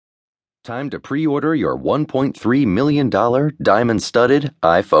Time to pre-order your $1.3 million diamond-studded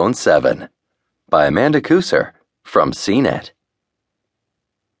iPhone 7 by Amanda Kooser from CNET.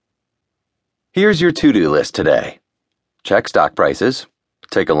 Here's your to-do list today. Check stock prices,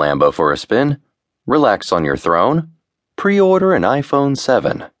 take a Lambo for a spin, relax on your throne, pre-order an iPhone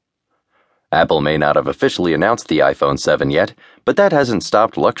 7. Apple may not have officially announced the iPhone 7 yet, but that hasn't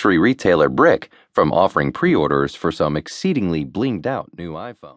stopped luxury retailer Brick from offering pre-orders for some exceedingly blinged-out new iPhones.